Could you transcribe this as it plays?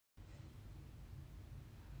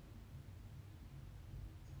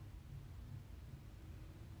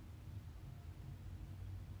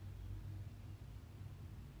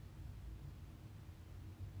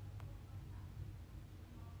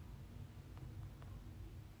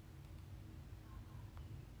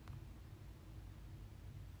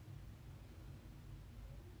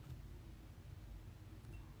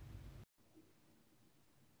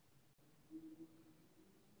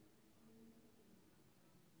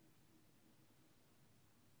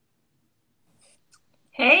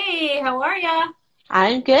Hey, how are ya?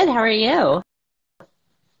 I'm good. How are you?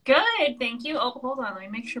 Good, thank you. Oh, hold on. Let me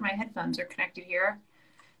make sure my headphones are connected here.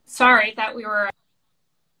 Sorry, thought we were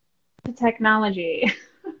technology.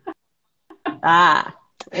 Ah,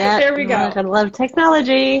 yeah, There we I go. gotta love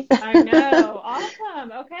technology. I know.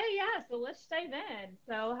 Awesome. Okay, yeah. So let's dive in.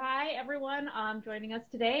 So, hi everyone. Joining us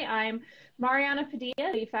today. I'm Mariana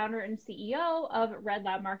Padilla, the founder and CEO of Red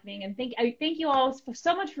Lab Marketing, and thank you all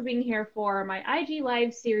so much for being here for my IG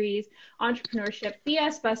Live series, Entrepreneurship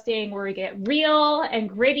B.S. Busting, where we get real and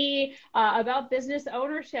gritty about business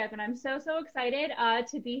ownership. And I'm so excited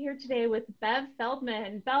to be here today with Bev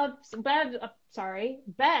Feldman. Bev.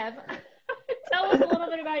 Tell us a little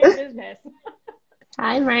bit about your business.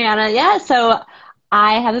 Hi, Mariana. Yeah, so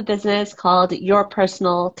I have a business called Your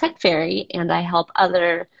Personal Tech Fairy, and I help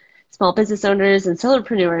other small business owners and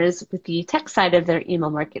solopreneurs with the tech side of their email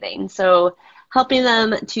marketing. So helping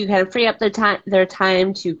them to kind of free up their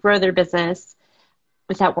time to grow their business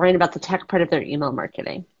without worrying about the tech part of their email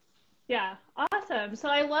marketing. Yeah, awesome. So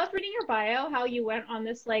I love reading your bio, how you went on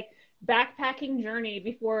this like backpacking journey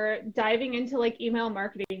before diving into like email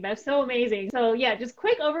marketing. That's so amazing. So yeah, just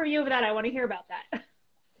quick overview of that. I want to hear about that.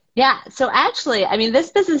 Yeah, so actually, I mean,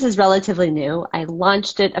 this business is relatively new. I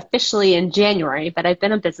launched it officially in January, but I've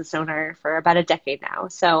been a business owner for about a decade now.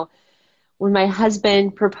 So when my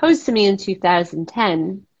husband proposed to me in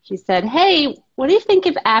 2010, he said, "Hey, what do you think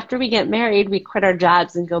if after we get married, we quit our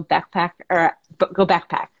jobs and go backpack?"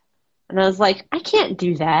 And I was like, "I can't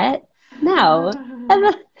do that. No."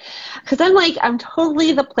 Because I'm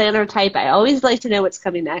totally the planner type. I always like to know what's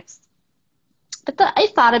coming next. But I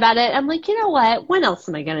thought about it. I'm like, you know what? When else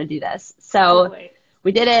am I going to do this? So Totally.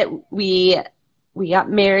 we did it. We got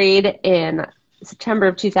married in September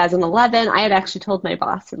of 2011. I had actually told my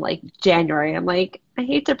boss in like January. I'm like, I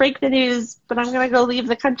hate to break the news, but I'm going to go leave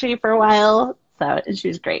the country for a while. So, and she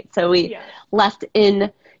was great. So we Yeah. left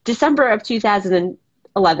in December of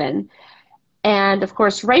 2011. And of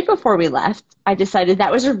course, right before we left, I decided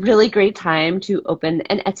that was a really great time to open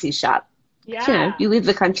an Etsy shop. Yeah. You leave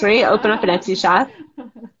the country, open up an Etsy shop.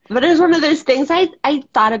 But it was one of those things I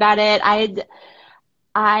thought about it.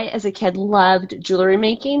 As a kid, loved jewelry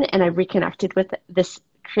making, and I reconnected with this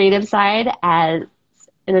creative side as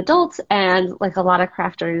an adult. And like a lot of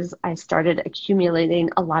crafters, I started accumulating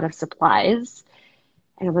a lot of supplies.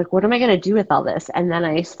 And I'm like, what am I going to do with all this? And then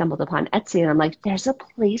I stumbled upon Etsy, and I'm like, there's a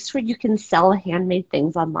place where you can sell handmade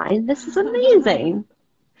things online. This is amazing.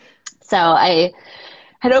 So I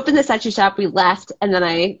had opened the Etsy shop, we left, and then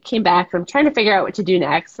I came back and I'm trying to figure out what to do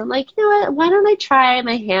next. I'm like, you know what, why don't I try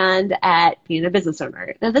my hand at being a business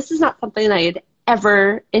owner? Now, this is not something I had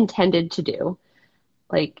ever intended to do.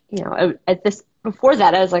 Like, at this before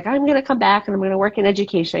that, I was like, I'm going to come back and I'm going to work in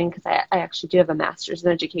education because I actually do have a master's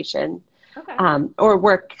in education, Okay. or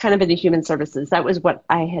work kind of in the human services. That was what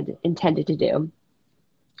I had intended to do.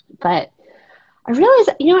 But I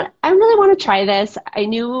realized, I really want to try this. We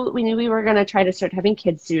knew we were going to try to start having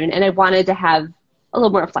kids soon, and I wanted to have a little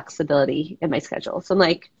more flexibility in my schedule. So I'm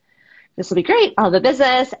like, this will be great. I'll have a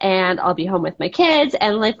business, and I'll be home with my kids,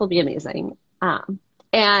 and life will be amazing.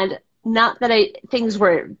 And not that things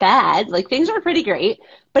were bad, like things are pretty great,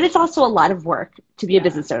 but it's also a lot of work to be a Yeah.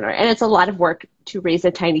 business owner, and it's a lot of work to raise a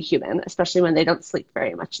tiny human, especially when they don't sleep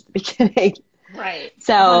very much at the beginning. Right.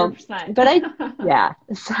 So, 100%. but yeah,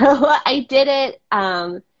 so I did it.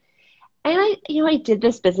 And I did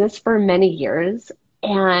this business for many years,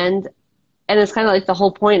 and it's kind of like the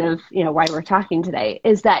whole point of, why we're talking today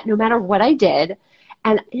is that no matter what I did,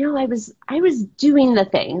 and I was doing the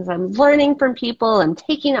things. I'm learning from people, I'm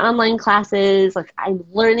taking online classes, like I'm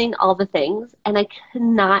learning all the things, and I could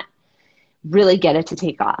not really get it to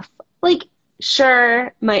take off. Like,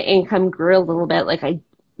 sure, my income grew a little bit, like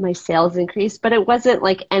my sales increased, but it wasn't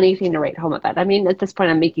like anything to write home about. I mean, at this point,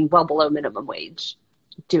 I'm making well below minimum wage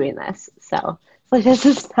doing this. So it's like, this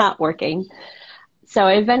is not working. So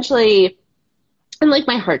I eventually, and like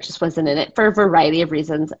my heart just wasn't in it for a variety of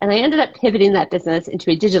reasons. And I ended up pivoting that business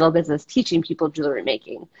into a digital business, teaching people jewelry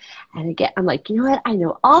making. And again, I'm like, you know what? I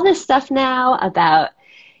know all this stuff now about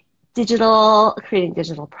creating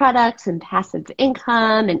digital products and passive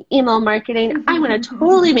income and email marketing. I'm going to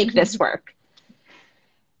totally make this work.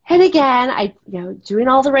 And again, doing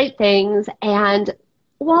all the right things. And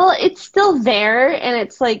well, it's still there. And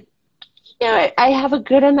it's like, I have a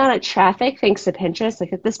good amount of traffic thanks to Pinterest.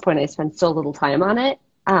 Like at this point, I spend so little time on it.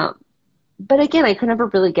 But again, I could never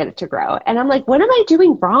really get it to grow. And I'm like, what am I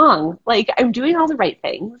doing wrong? Like I'm doing all the right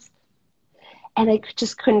things and I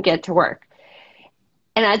just couldn't get it to work.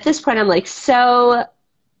 And at this point, I'm like,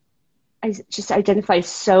 I just identify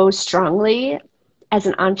so strongly as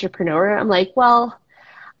an entrepreneur. I'm like, well,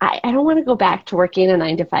 I don't want to go back to working a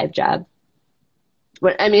 9 to 5 job.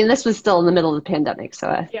 I mean, this was still in the middle of the pandemic, so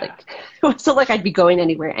like it wasn't like I'd be going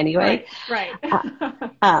anywhere anyway. Right.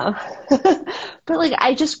 Uh, but like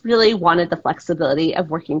I just really wanted the flexibility of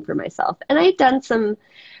working for myself. And I'd done some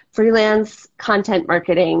freelance content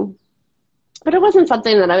marketing, but it wasn't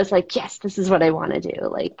something that I was like, yes, this is what I want to do.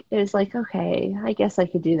 Like it was like, okay, I guess I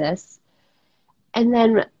could do this. And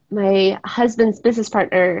then my husband's business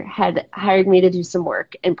partner had hired me to do some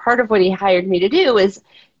work. And part of what he hired me to do was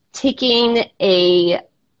taking a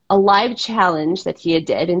live challenge that he had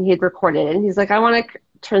did and he had recorded it. And he's like, I want to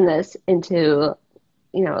turn this into,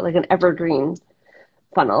 like an evergreen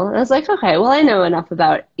funnel. And I was like, okay, well, I know enough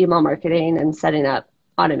about email marketing and setting up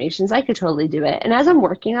automations. I could totally do it. And as I'm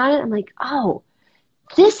working on it, I'm like, oh,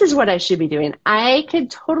 this is what I should be doing. I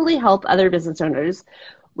could totally help other business owners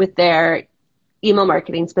with their email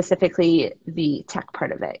marketing, specifically the tech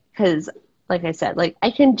part of it. Because like I said, like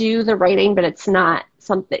I can do the writing, but it's not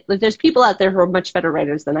something like there's people out there who are much better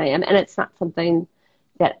writers than I am. And it's not something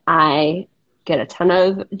that I get a ton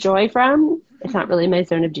of joy from. It's not really my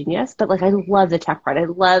zone of genius, but like I love the tech part.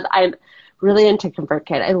 I'm really into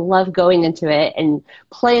ConvertKit. I love going into it and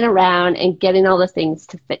playing around and getting all the things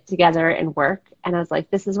to fit together and work. And I was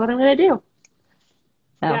like, this is what I'm going to do.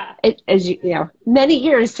 So many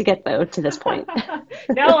years to get to this point.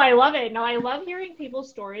 No, I love it. No, I love hearing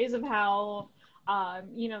people's stories of how,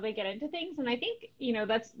 they get into things. And I think,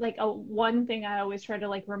 that's like one thing I always try to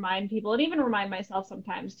like remind people and even remind myself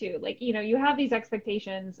sometimes too. Like, you have these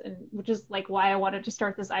expectations and which is like why I wanted to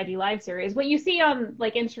start this ID Live series. What you see on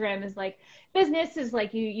like Instagram is like business is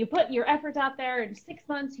like you put your efforts out there in 6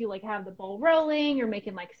 months, you like have the ball rolling, you're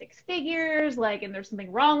making like 6 figures, like, and there's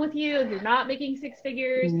something wrong with you if you're not making 6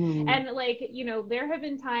 figures. And like, there have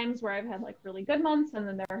been times where I've had like really good months and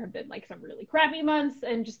then there have been like some really crappy months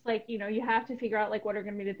and just like, you have to figure out like what are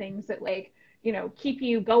going to be the things that like, keep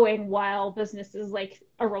you going while business is like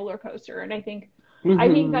a roller coaster. And I think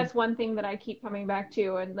that's one thing that I keep coming back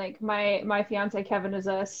to. And like my fiance, Kevin, is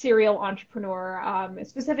a serial entrepreneur.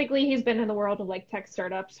 Specifically, he's been in the world of like tech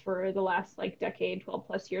startups for the last like decade, 12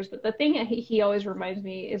 plus years. But the thing that he always reminds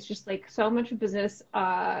me is just like so much of business,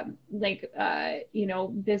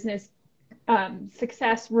 business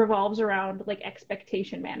success revolves around like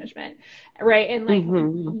expectation management, right? And like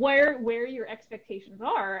where your expectations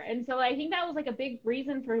are. And so I think that was like a big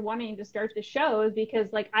reason for wanting to start the show is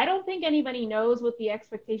because like I don't think anybody knows what the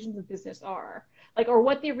expectations of business are, like, or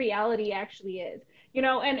what the reality actually is,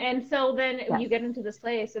 and so then you get into this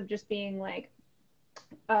place of just being like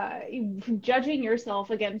judging yourself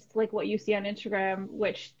against like what you see on Instagram,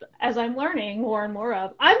 which as I'm learning more and more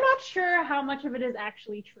of, I'm not sure how much of it is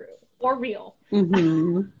actually true or real.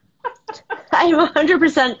 I'm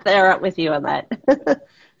 100% there with you on that.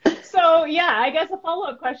 So yeah, I guess a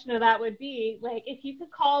follow-up question to that would be like, if you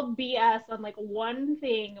could call BS on like one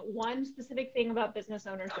specific thing about business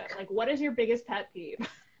ownership, like what is your biggest pet peeve?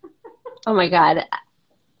 Oh my God.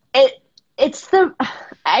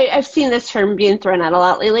 I've seen this term being thrown out a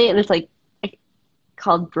lot lately, and it's like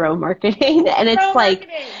called bro marketing, and it's bro like,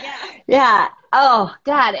 yeah. Oh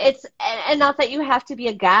God, it's and not that you have to be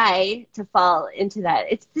a guy to fall into that.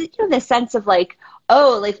 It's the sense of like,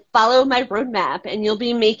 oh, like follow my roadmap, and you'll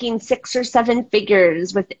be making 6 or 7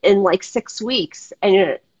 figures within like 6 weeks, and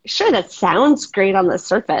you're sure that sounds great on the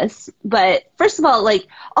surface, but first of all, like,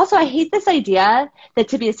 also I hate this idea that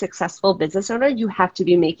to be a successful business owner, you have to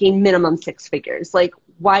be making minimum 6 figures. Like,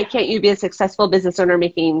 why can't you be a successful business owner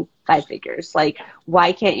making 5 figures? Like,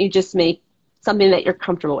 why can't you just make something that you're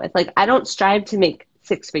comfortable with? Like, I don't strive to make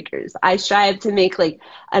 6 figures. I strive to make like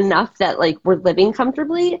enough that like we're living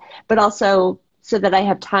comfortably, but also so that I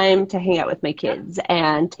have time to hang out with my kids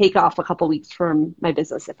and take off a couple weeks from my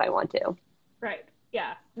business if I want to. Right.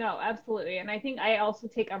 Yeah, no, absolutely. And I think I also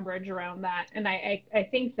take umbrage around that. And I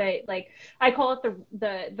think that like, I call it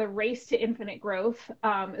the race to infinite growth,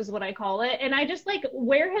 is what I call it. And I just like,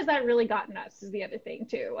 where has that really gotten us is the other thing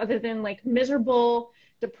too, other than like miserable,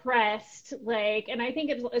 depressed, like, and I think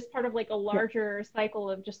it's part of like a larger cycle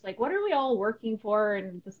of just like, what are we all working for?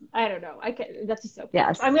 And this, I don't know. That's a soapbox.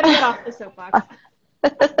 Yes. I'm going to get off the soapbox.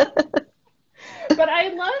 But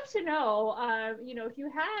I'd love to know, if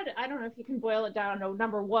you had, I don't know if you can boil it down to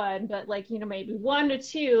number one, but like, maybe 1 to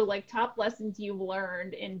 2, like top lessons you've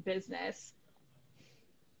learned in business.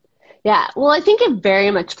 Yeah. Well, I think it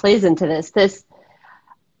very much plays into this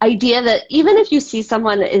idea that even if you see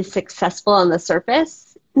someone is successful on the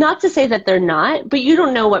surface, not to say that they're not, but you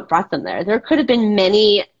don't know what brought them there. There could have been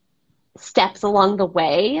many steps along the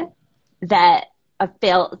way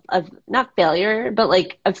of not failure, but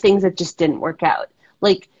like of things that just didn't work out.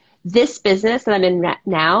 Like this business that I'm in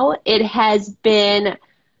now, it has been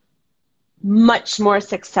much more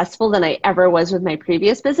successful than I ever was with my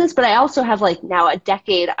previous business. But I also have like now a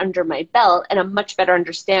decade under my belt and a much better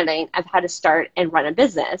understanding of how to start and run a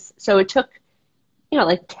business. So it took,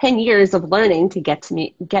 like 10 years of learning to get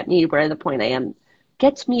me where the point I am,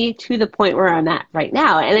 get me to the point where I'm at right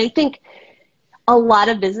now. And I think a lot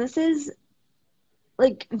of businesses,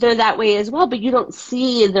 like, they're that way as well, but you don't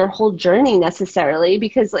see their whole journey necessarily,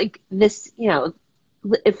 because like this,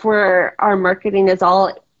 if our marketing is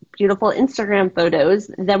all beautiful Instagram photos,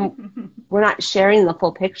 then we're not sharing the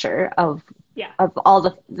full picture of all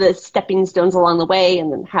the stepping stones along the way,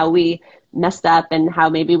 and then how we messed up, and how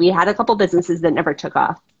maybe we had a couple businesses that never took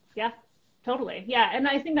off. Yeah. Totally. Yeah. And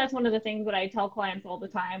I think that's one of the things that I tell clients all the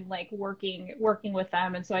time, like working with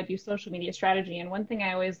them. And so I do social media strategy. And one thing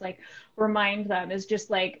I always like remind them is just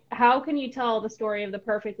like, how can you tell the story of the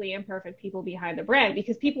perfectly imperfect people behind the brand?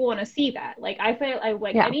 Because people want to see that. Like I feel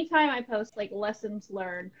like anytime I post like lessons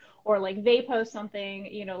learned, or like they post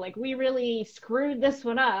something, like we really screwed this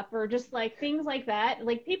one up, or just like things like that.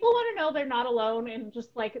 Like people want to know they're not alone in just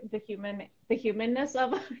like the humanness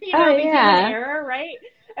of, the human error. Right.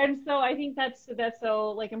 And so I think that's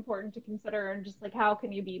so like important to consider, and just like how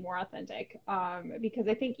can you be more authentic? Because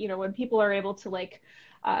I think, when people are able to like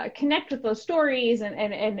connect with those stories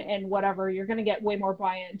and whatever, you're going to get way more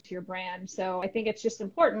buy-in to your brand. So I think it's just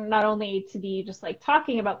important not only to be just like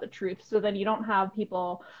talking about the truth, so then you don't have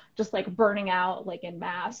people just like burning out like in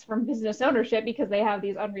mass from business ownership because they have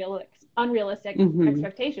these unrealistic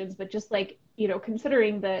expectations, but just like,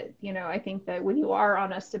 considering that, I think that when you are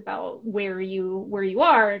honest about where you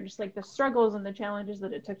are, and just like the struggles and the challenges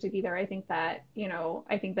that it took to be there, I think that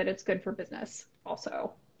it's good for business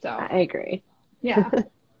also. So I agree. Yeah.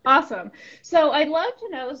 Awesome. So I'd love to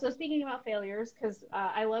know, so speaking about failures, because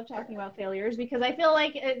I love talking about failures, because I feel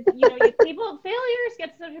like, failures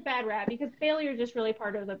get such a bad rap, because failure is just really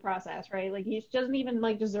part of the process, right? Like he doesn't even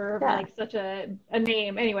like deserve like such a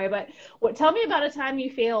name anyway. But tell me about a time you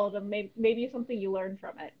failed, and maybe something you learned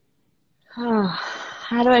from it. Oh,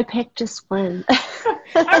 how do I pick just one?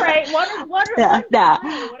 All right. One,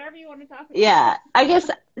 whatever you want to talk about. Yeah, I guess,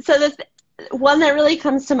 so the one that really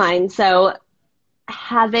comes to mind, so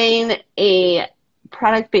having a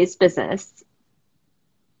product-based business,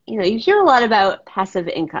 you hear a lot about passive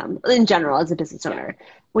income in general as a business owner.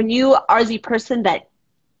 When you are the person that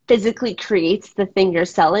physically creates the thing you're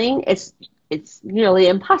selling, it's nearly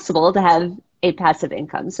impossible to have a passive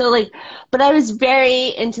income. So but I was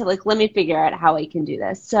very into let me figure out how I can do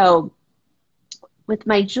this. So with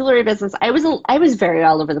my jewelry business, I was very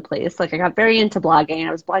all over the place. I got very into blogging.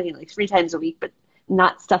 I was blogging 3 times a week, but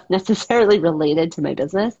not stuff necessarily related to my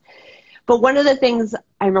business. But one of the things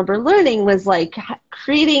I remember learning was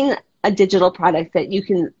creating a digital product that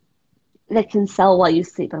can sell while you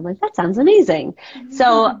sleep. I'm like, that sounds amazing. Mm-hmm.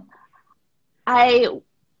 So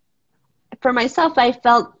for myself, I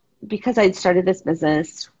felt, because I'd started this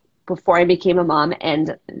business before I became a mom,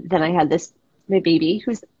 and then I had my baby,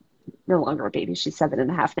 who's no longer a baby, she's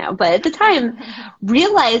 7.5 now. But at the time,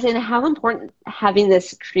 realizing how important having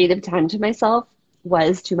this creative time to myself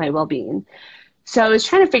was to my well-being. So I was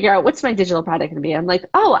trying to figure out, what's my digital product going to be? I'm like,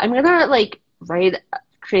 I'm going to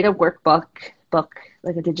create a workbook,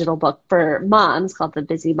 like a digital book for moms called The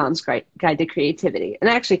Busy Mom's Guide to Creativity.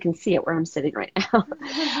 And I actually can see it where I'm sitting right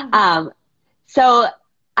now. So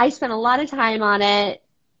I spent a lot of time on it,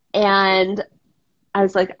 and I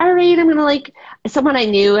was like, all right, I'm going to someone I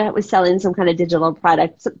knew was selling some kind of digital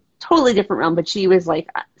product, totally different realm, but she was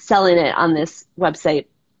selling it on this website.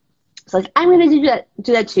 So I'm going to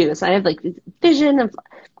do that too. So I have this vision of,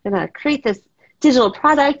 I'm going to create this digital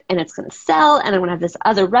product, and it's going to sell, and I'm going to have this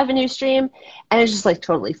other revenue stream. And it just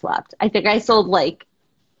totally flopped. I think I sold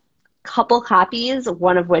couple copies,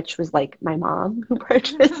 one of which was my mom who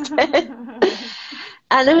purchased it.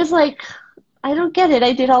 And it was I don't get it.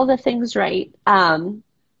 I did all the things right. And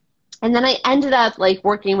then I ended up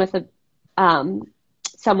working with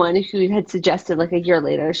someone who had suggested a year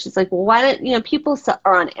later. She's like, well, why don't, people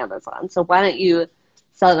are on Amazon, so why don't you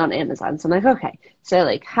sell it on Amazon? So I'm like, okay. So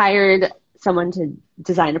I hired someone to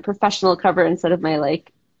design a professional cover instead of my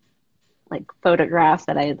photograph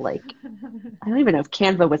that I had I don't even know if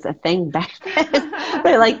Canva was a thing back then.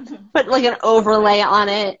 But I put an overlay on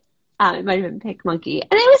it. It might have been PicMonkey,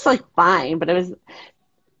 and it was fine, but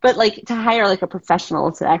to hire a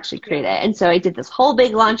professional to actually create it. And so I did this whole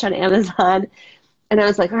big launch on Amazon, and I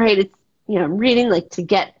was like, all right, it's, I'm reading to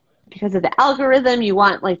get, because of the algorithm, you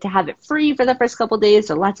want to have it free for the first couple of days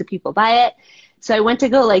so lots of people buy it. So I went to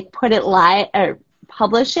go put it live or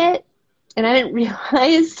publish it, and I didn't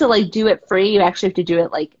realize to do it free, you actually have to do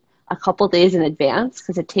it a couple days in advance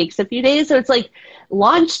because it takes a few days. So it's like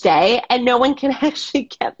launch day and no one can actually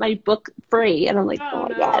get my book free. And I'm like, oh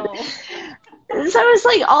my God. So it's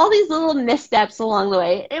like all these little missteps along the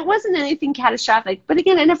way. It wasn't anything catastrophic, but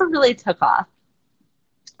again, it never really took off.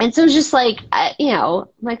 And so it's just like,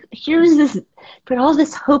 like here's this, put all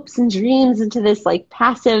this hopes and dreams into this like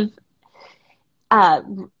passive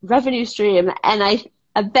revenue stream. And I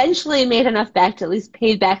eventually made enough back to at least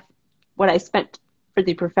pay back what I spent for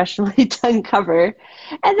the professionally done cover.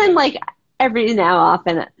 And then like every so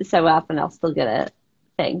often I'll still get a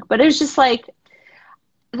thing. But it was just like,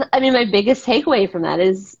 I mean, my biggest takeaway from that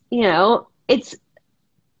is, it's,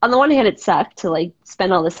 on the one hand, it sucked to like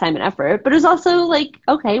spend all this time and effort, but it was also like,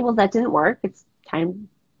 okay, well, that didn't work. It's time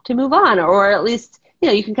to move on. Or at least,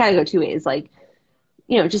 you can kind of go two ways. Like,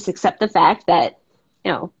 just accept the fact that,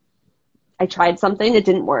 I tried something, it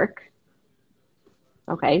didn't work.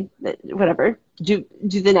 Okay, whatever. Do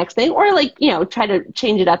the next thing. Or like, try to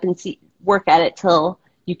change it up and work at it till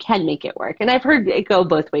you can make it work. And I've heard it go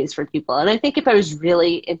both ways for people. And I think if I was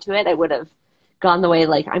really into it, I would have gone the way,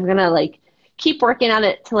 like, I'm going to like keep working on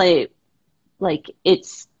it till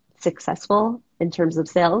it's successful in terms of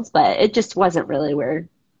sales, but it just wasn't really where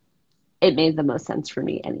it made the most sense for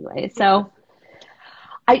me anyway. So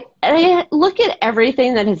I look at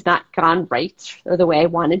everything that has not gone right or the way I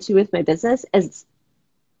wanted to with my business as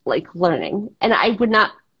like learning. And I would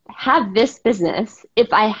not have this business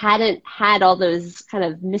if I hadn't had all those kind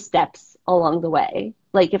of missteps along the way.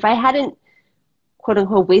 Like if I hadn't, quote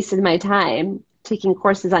unquote, wasted my time taking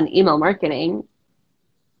courses on email marketing,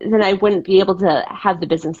 then I wouldn't be able to have the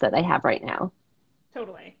business that I have right now.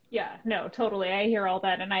 Totally. Yeah, no, totally. I hear all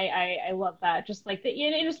that. And I love that. Just like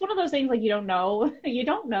it's one of those things like you don't know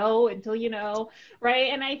until you know.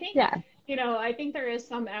 Right. And I think, I think there is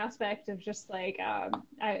some aspect of just like,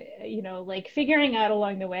 like figuring out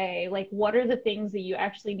along the way, like what are the things that you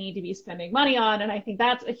actually need to be spending money on? And I think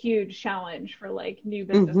that's a huge challenge for like new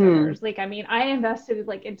business owners. Like, I mean, I invested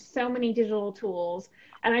like in so many digital tools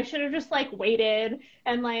and I should have just like waited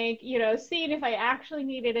and like, seen if I actually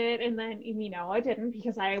needed it. And then, I didn't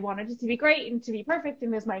because I wanted it to be great and to be perfect.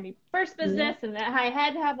 And it was my new first business and that I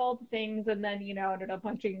had to have all the things. And then, ended up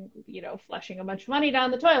flushing a bunch of money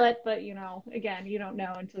down the toilet. But, again, you don't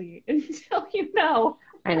know until you know.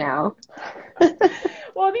 I know.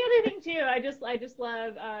 Well, the other thing too, I just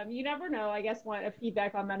love, you never know, I guess one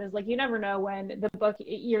feedback on that is like, you never know when the book,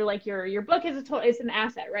 your book is an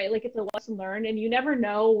asset, right? Like it's a lesson learned and you never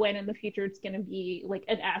know when in the future it's going to be like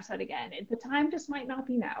an asset again. The time just might not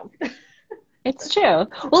be now. It's true.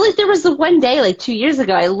 Well, like there was the one day like 2 years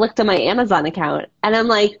ago, I looked at my Amazon account and I'm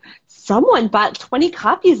like, someone bought 20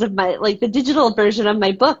 copies of my, like the digital version of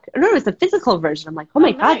my book. No, it was the physical version. I'm like, oh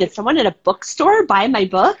my God, did someone at a bookstore buy my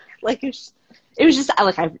book? Like it was just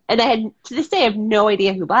like, I had, to this day, I have no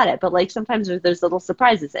idea who bought it, but like sometimes there's those little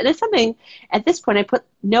surprises. And it's something at this point, I put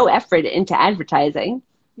no effort into advertising.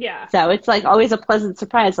 Yeah. So it's like always a pleasant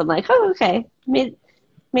surprise. I'm like, oh, okay. Made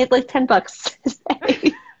like $10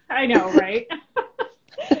 today. I know, right?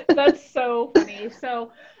 That's so funny.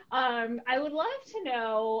 So, I would love to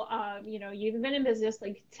know, you've been in business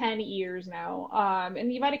like 10 years now,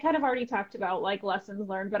 and you might have kind of already talked about like lessons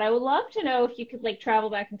learned, but I would love to know if you could like travel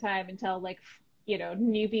back in time and tell like,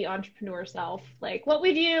 newbie entrepreneur self, like what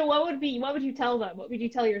would you tell them? What would you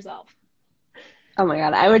tell yourself? Oh my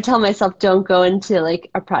God. I would tell myself, don't go into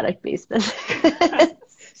like a product-based business.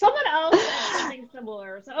 Someone else said something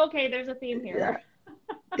similar. So, okay, there's a theme here.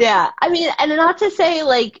 Yeah. I mean, and not to say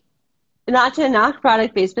like, not to knock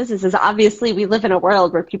product-based businesses. Obviously, we live in a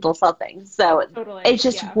world where people sell things. So it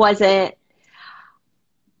just wasn't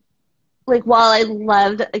like, while I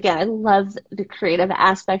love the creative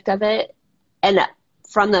aspect of it. And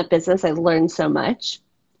from that business, I learned so much.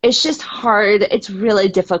 It's just hard. It's really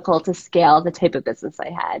difficult to scale the type of business I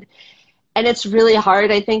had. And it's really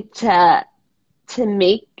hard, I think, to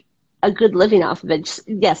make a good living off of it.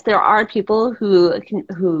 Yes, there are people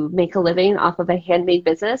who make a living off of a handmade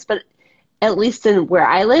business, but at least in where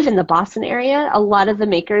I live in the Boston area, a lot of the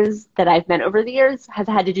makers that I've met over the years have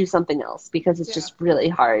had to do something else because it's just really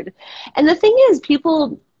hard. And the thing is,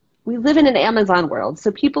 we live in an Amazon world,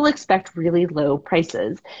 so people expect really low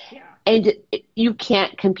prices. Yeah. And you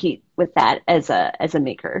can't compete with that as a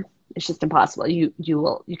maker. It's just impossible. You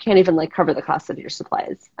can't even like cover the cost of your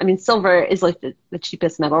supplies. I mean, silver is like the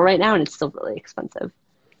cheapest metal right now, and it's still really expensive.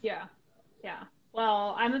 Yeah. Yeah.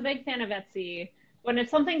 Well, I'm a big fan of Etsy. When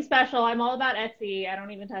it's something special, I'm all about Etsy. I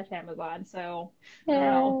don't even touch Amazon. So,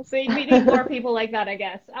 so we need more people like that, I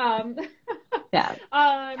guess. Yeah.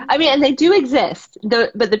 I mean, and they do exist.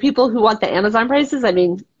 But the people who want the Amazon prices, I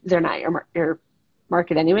mean, they're not your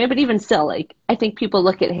market anyway, but even still, like, I think people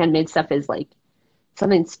look at handmade stuff as like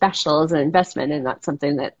something special as an investment and not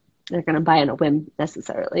something that they're going to buy on a whim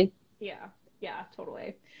necessarily. Yeah, yeah,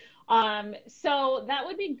 totally. So that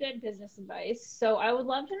would be good business advice. So I would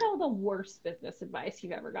love to know the worst business advice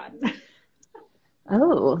you've ever gotten.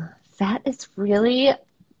 Oh, that is really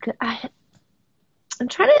good. I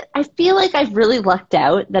feel like I've really lucked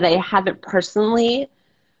out that I haven't personally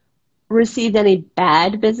received any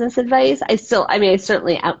bad business advice. I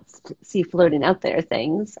certainly see floating out there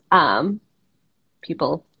things.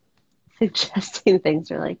 People suggesting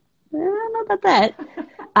things are like, I don't know about that.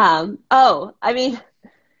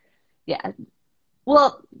 Yeah.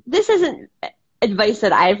 Well, this isn't advice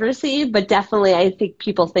that I've received, but definitely I think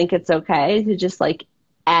people think it's okay to just like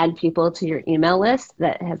add people to your email list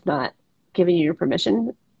that have not given you your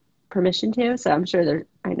permission to. So I'm sure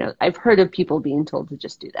I know I've heard of people being told to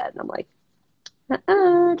just do that. And I'm like,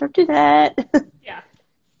 don't do that. Yeah.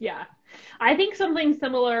 Yeah. I think something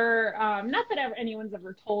similar, not that anyone's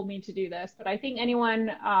ever told me to do this, but I think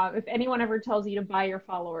if anyone ever tells you to buy your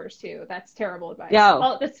followers too, that's terrible advice.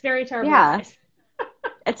 Oh, that's very terrible advice.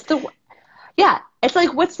 It's it's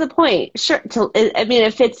like, what's the point? Sure.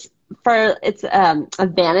 If it's a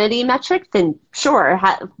vanity metric, then sure,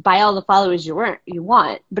 buy all the followers you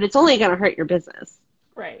want, but it's only going to hurt your business.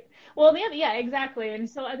 Right. Well, yeah, exactly. And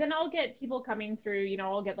so then I'll get people coming through,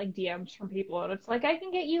 I'll get like DMs from people and it's like, I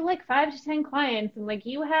can get you like 5 to 10 clients and like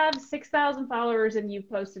you have 6,000 followers and you've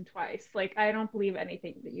posted twice. Like, I don't believe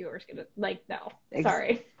anything that you are going to like, no,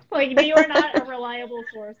 sorry. Like you are not a reliable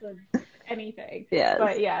source of anything. Yeah.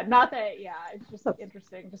 But yeah, not that, yeah, it's just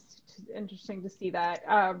interesting to see that.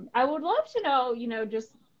 I would love to know,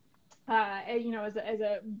 just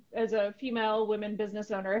as a female women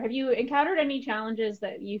business owner, have you encountered any challenges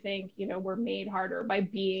that you think, were made harder by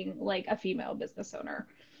being like a female business owner?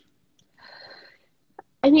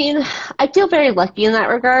 I mean, I feel very lucky in that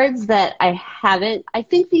regards that I haven't. I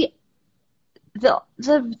think the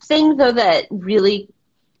thing though that really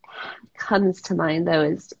comes to mind though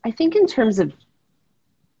is I think in terms of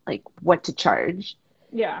like what to charge.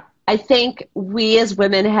 Yeah. I think we as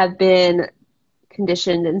women have been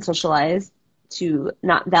conditioned and socialized to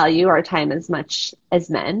not value our time as much as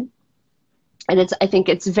men. And I think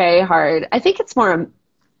it's very hard. I think it's more,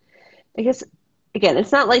 I guess, again,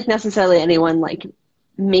 it's not like necessarily anyone like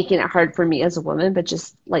making it hard for me as a woman, but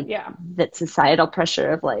just like that societal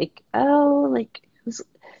pressure of like, oh, like,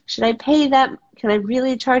 should I pay that? Can I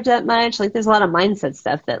really charge that much? Like there's a lot of mindset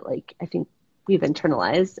stuff that like, I think we've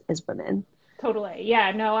internalized as women. Totally.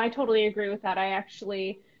 Yeah, no, I totally agree with that. I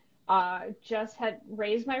actually just had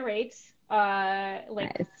raised my rates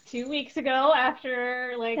nice. 2 weeks ago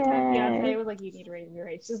after like my fiance was like, you need to raise your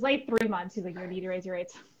rates. It was like 3 months. He's like, you need to raise your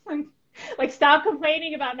rates. Like stop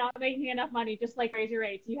complaining about not making enough money. Just like raise your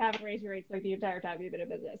rates. You haven't raised your rates like the entire time you've been in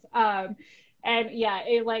business. And yeah,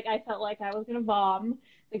 I felt like I was gonna vom.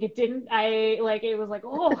 Like it didn't. It was like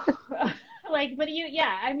but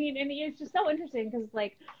I mean, and it's just so interesting because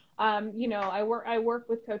like. I work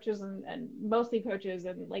with coaches and mostly coaches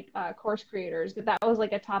and like course creators, but that was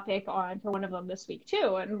like a topic for one of them this week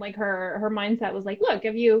too. And like her mindset was like, look,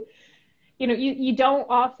 if you don't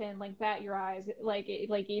often like bat your eyes,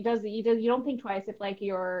 you don't think twice if like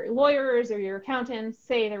your lawyers or your accountants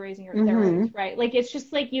say they're raising their rates, right? Like it's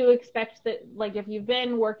just like you expect that like if you've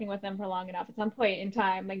been working with them for long enough, at some point in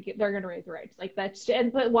time, like they're going to raise the rates. Like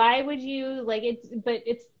but why would you like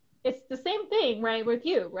it's the same thing, right, with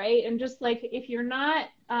you, right? And just like if you're not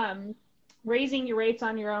raising your rates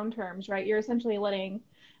on your own terms, right, you're essentially letting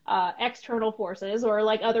external forces or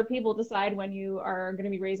like other people decide when you are going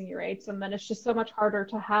to be raising your rates. And then it's just so much harder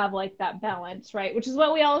to have like that balance, right? Which is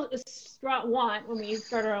what we all want when we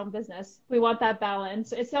start our own business. We want that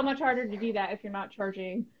balance. It's so much harder to do that if you're not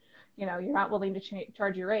charging, you're not willing to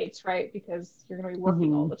charge your rates, right? Because you're going to be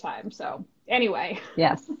working all the time. So anyway.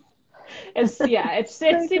 Yes. It's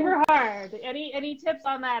super hard. Any tips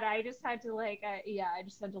on that? I just had to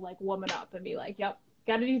woman up and be like, yep,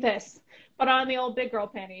 got to do this. Put on the old big girl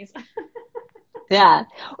panties. Yeah. And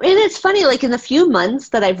it's funny, like in the few months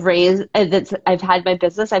that I've had my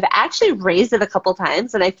business, I've actually raised it a couple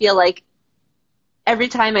times. And I feel like every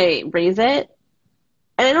time I raise it,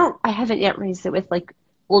 and I haven't yet raised it with like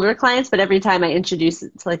older clients, but every time I introduce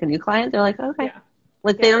it to like a new client, they're like, okay. Yeah.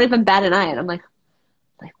 Like they don't even bat an eye. And I'm like,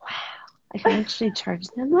 wow. I can actually charge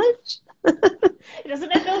that much.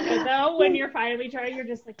 Doesn't it feel good though when you're finally charging? You're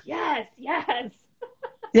just like, yes.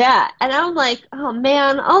 Yeah, and I'm like, oh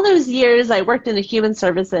man, all those years I worked in the human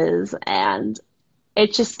services, and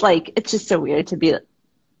it's just so weird to be.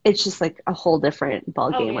 It's just like a whole different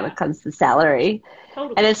ballgame when it comes to salary.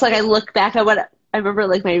 Totally. And it's like I look back at I remember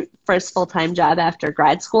like my first full-time job after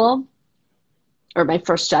grad school, or my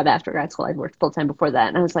first job after grad school. I'd worked full-time before that.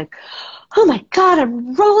 And I was like, oh my God,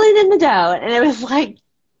 I'm rolling in the dough. And it was like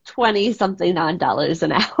 20 something odd dollars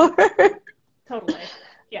an hour. Totally.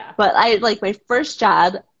 Yeah. But I like my first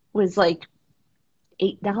job was like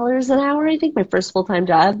 $8 an hour, I think, my first full-time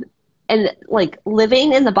job. And like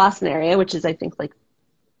living in the Boston area, which is I think like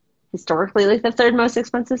historically like the third most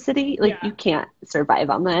expensive city, like Yeah. you can't survive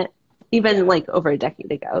on that. Even Yeah. like over a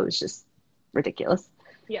decade ago, it was just ridiculous.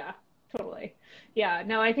 Yeah, totally. Yeah,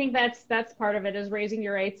 no, I think that's part of it is raising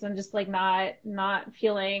your rates and just like not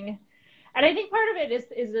feeling. And I think part of it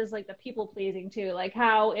is like the people pleasing too. Like,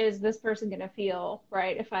 how is this person gonna feel,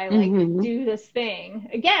 right? If I like Hmm. do this thing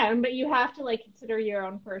again, but you have to like consider your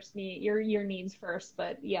own first need, your needs first.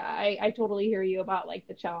 But yeah, I totally hear you about like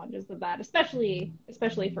the challenges of that, especially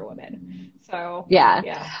for women. So Yeah.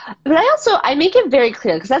 yeah, But I make it very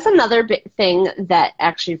clear because that's another big thing that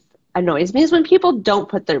actually annoys me is when people don't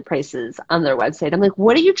put their prices on their website. I'm like,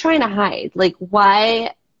 what are you trying to hide? Like,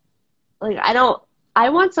 why? Like, I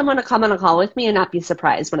want someone to come on a call with me and not be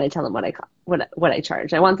surprised when I tell them what I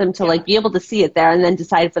charge. I want them to yeah, like be able to see it there and then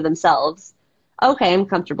decide for themselves, okay, I'm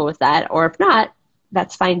comfortable with that. Or if not,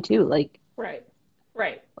 that's fine too. right,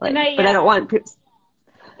 right. Like, And I but I don't yeah. want,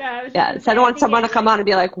 Yeah, I was just yeah, gonna so I say, don't I want think someone to it come like on and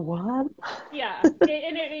be like, what? yeah,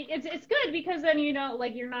 it's good because then you know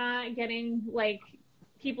like you're not getting like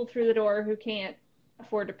people through the door who can't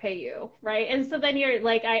afford to pay you, right? And so then you're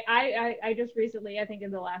like I just recently, I think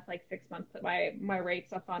in the last like 6 months, put my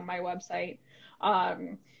rates up on my website,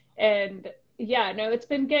 and yeah, no, it's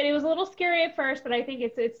been good. It was a little scary at first, but I think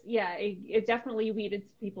it's yeah, it definitely weeded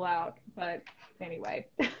people out. But anyway.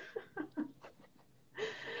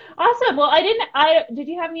 Awesome. Well, I did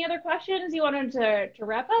you have any other questions you wanted to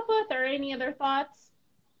wrap up with or any other thoughts?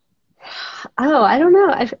 Oh, I don't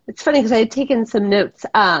know. It's funny because I had taken some notes.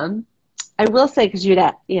 I will say, because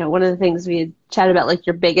one of the things we had chatted about, like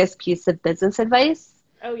your biggest piece of business advice,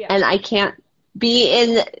 Oh yeah. and I can't be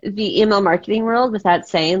in the email marketing world without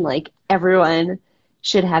saying like everyone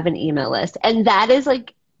should have an email list. And that is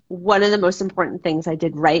like one of the most important things I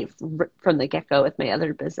did right from the get-go with my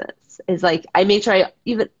other business is like I made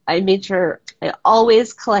sure I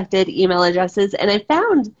always collected email addresses. And I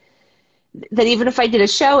found that even if I did a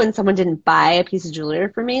show and someone didn't buy a piece of jewelry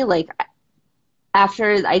for me, like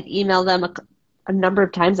after I'd email them a number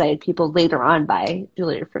of times, I had people later on buy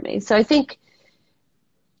jewelry for me. So I think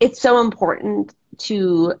it's so important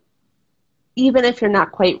to, even if you're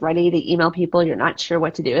not quite ready to email people, you're not sure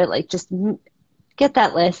what to do it, like just get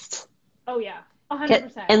that list, Oh yeah. get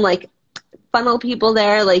 100%. and like funnel people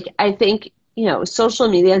there. Like I think, social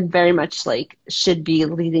media very much like should be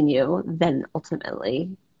leading you then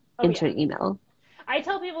ultimately Oh into yeah. email. I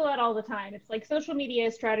tell people that all the time. It's like social media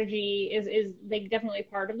strategy is like definitely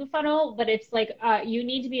part of the funnel, but it's like you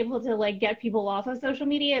need to be able to like get people off of social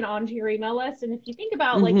media and onto your email list. And if you think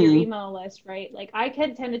about like your Hmm. email list, right? Like I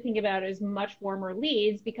can tend to think about it as much warmer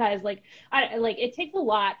leads because like I like it takes a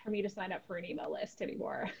lot for me to sign up for an email list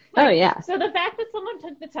anymore. Oh Like yeah, so the fact that someone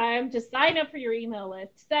took the time to sign up for your email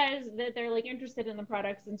list says that they're like interested in the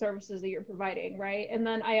products and services that you're providing, right? And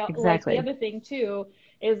then I like the exactly. other thing too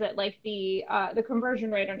is that like the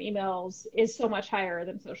conversion rate on emails is so much higher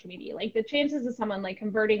than social media. Like the chances of someone like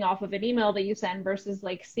converting off of an email that you send versus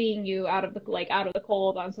like seeing you out of the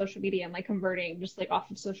cold on social media and like converting just like off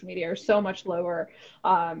of social media are so much lower.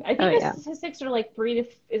 I Oh think the yeah, statistics are like 3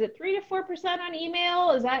 to 4% on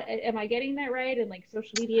email. Is that am I getting that right? And like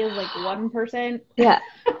social media is like 1%. yeah.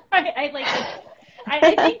 I like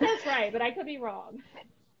I think that's right, but I could be wrong.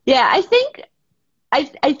 Yeah, I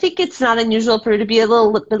think it's not unusual for it to be a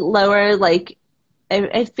little bit lower. Like,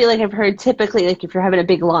 I feel like I've heard typically, like, if you're having a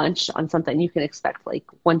big launch on something, you can expect like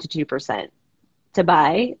 1 to 2% to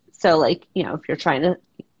buy. So, like, if you're trying to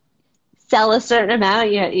sell a certain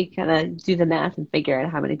amount, you kind of do the math and figure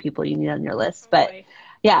out how many people you need on your list. But Totally.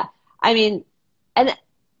 yeah, I mean, and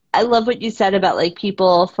I love what you said about like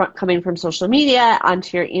people coming from social media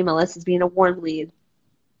onto your email list as being a warm lead,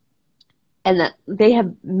 and that they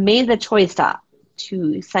have made the choice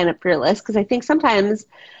to sign up for your list. Because I think sometimes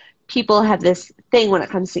people have this thing when it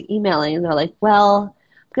comes to emailing, and they're like, well,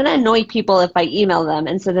 I'm going to annoy people if I email them.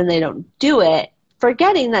 And so then they don't do it,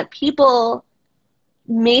 forgetting that people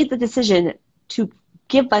made the decision to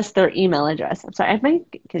give us their email address. I'm sorry, I might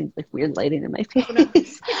get like weird lighting in my Oh no.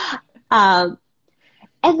 face. um,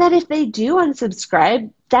 and that if they do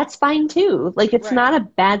unsubscribe, that's fine too. Like it's Right. not a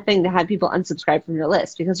bad thing to have people unsubscribe from your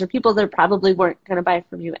list because they're people that probably weren't going to buy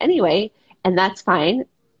from you anyway, and that's fine.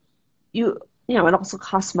 It also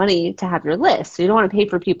costs money to have your list, so you don't want to pay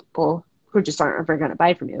for people who just aren't ever going to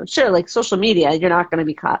buy from you. Sure, like social media, you're not going to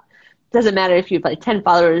be caught. Doesn't matter if you have like 10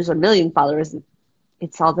 followers or a million followers,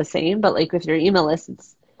 it's all the same. But like with your email list,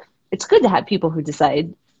 it's good to have people who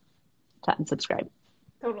decide to unsubscribe.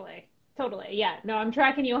 Totally. Yeah. No, I'm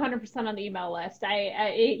tracking you 100% on the email list.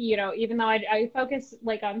 Even though I focus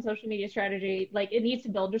like on social media strategy, like it needs to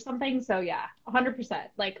build or something. So yeah, 100%.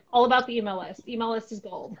 Like all about the email list. Email list is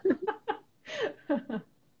gold.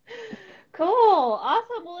 Cool.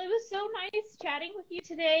 Awesome. Well, it was so nice chatting with you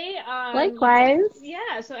today. Likewise.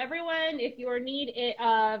 Yeah. So everyone, if you are in need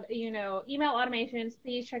of, email automations,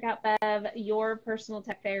 please check out Bev, your personal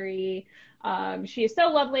tech fairy. She is so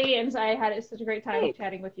lovely, and I had such a great time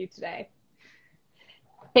chatting with you today.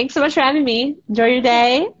 Thanks so much for having me. Enjoy your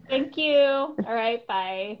day. Thank you. All right.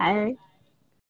 Bye. Bye.